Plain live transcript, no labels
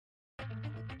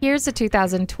Here's a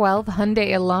 2012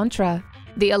 Hyundai Elantra.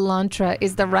 The Elantra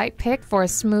is the right pick for a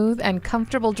smooth and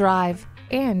comfortable drive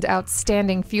and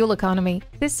outstanding fuel economy.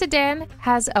 This sedan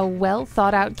has a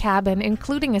well-thought-out cabin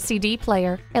including a CD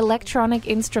player, electronic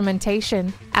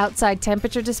instrumentation, outside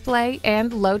temperature display,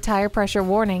 and low tire pressure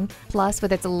warning. Plus,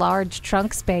 with its large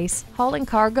trunk space, hauling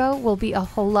cargo will be a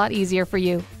whole lot easier for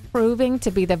you. Proving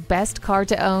to be the best car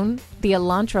to own, the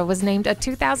Elantra was named a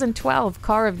 2012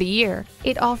 Car of the Year.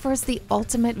 It offers the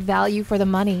ultimate value for the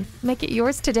money. Make it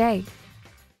yours today.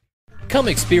 Come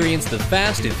experience the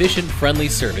fast, efficient, friendly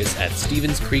service at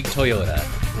Stevens Creek Toyota.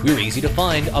 We're easy to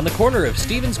find on the corner of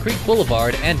Stevens Creek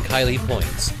Boulevard and Kiley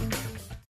Points.